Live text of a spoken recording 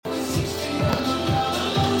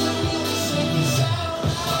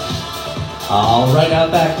All right,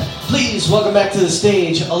 out back. Please welcome back to the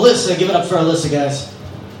stage, Alissa. Give it up for Alissa, guys.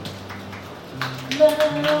 The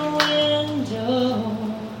window,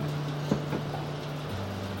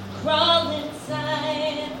 crawl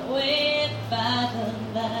inside, wait by the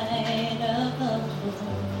light of the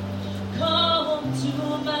moon. Come to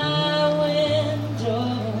my window,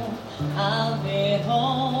 I'll be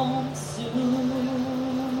home soon.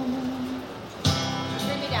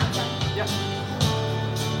 Bring me down, John. Yeah.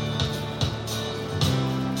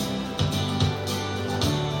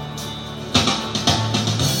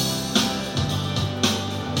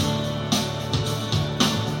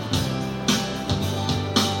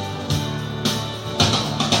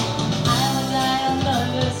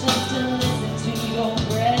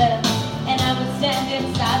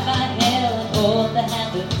 Inside my head and hold the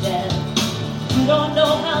hand of death. You don't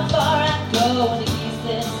know how far I go when it keeps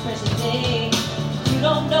this precious day. You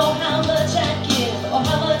don't know how much I give or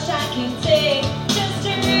how much I can take just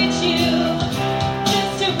to reach you,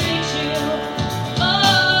 just to reach you,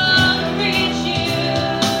 oh, to reach you.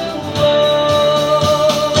 Oh,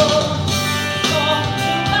 come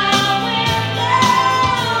to my window,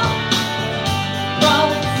 crawl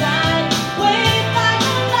inside, wait by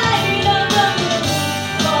the light of the moon.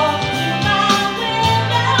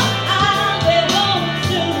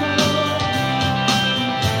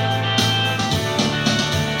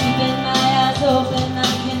 Open, I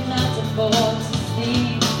cannot afford to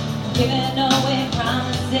sleep. Giving away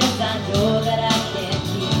promises I know that I can't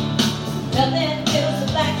keep. Nothing fills the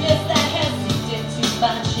blackness that has seeped into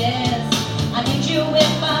my chest. I need you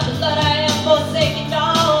in my blood, I am forsaking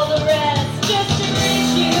all the rest. Just to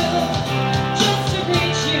reach you, just to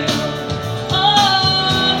reach you,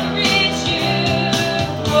 oh, to reach you.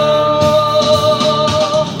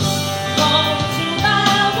 Oh, come to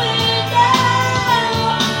my window,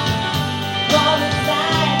 crawl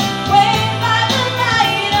inside, wait by the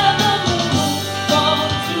light of the moon.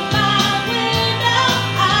 Come to my window,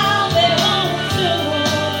 I'll be home soon.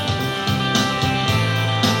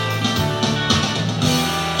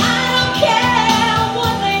 I don't care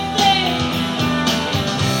what they think,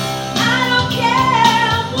 I don't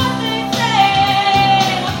care what they say.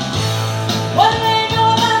 What do they know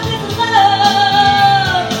about this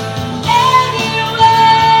love anyway?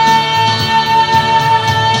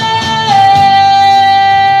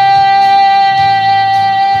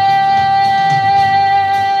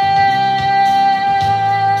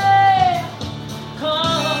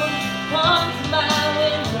 Come to my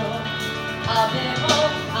window. I'll be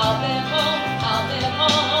home, I'll be home, I'll be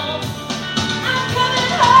home. I'm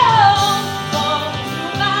coming home. Come to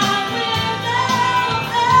my window.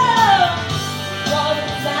 Oh, crawl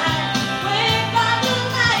inside, wait by the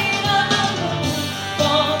light of the moon.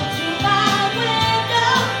 Come to my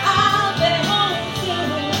window. I'll be home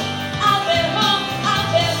soon. I'll be home, I'll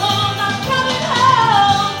be home. I'm coming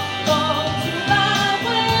home. Come to my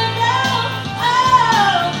window.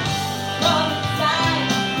 Oh, crawl inside,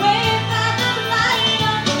 wait by the light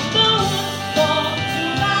of the moon. Come to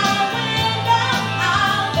my window.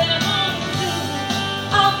 I'll be home soon.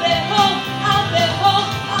 I'll be home, I'll be home,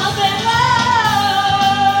 I'll be home.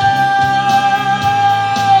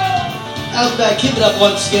 Out back, keep it up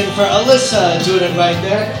once again for Alissa, doing it right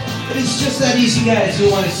there. It is just that easy, guys. We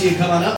want to see you come on up.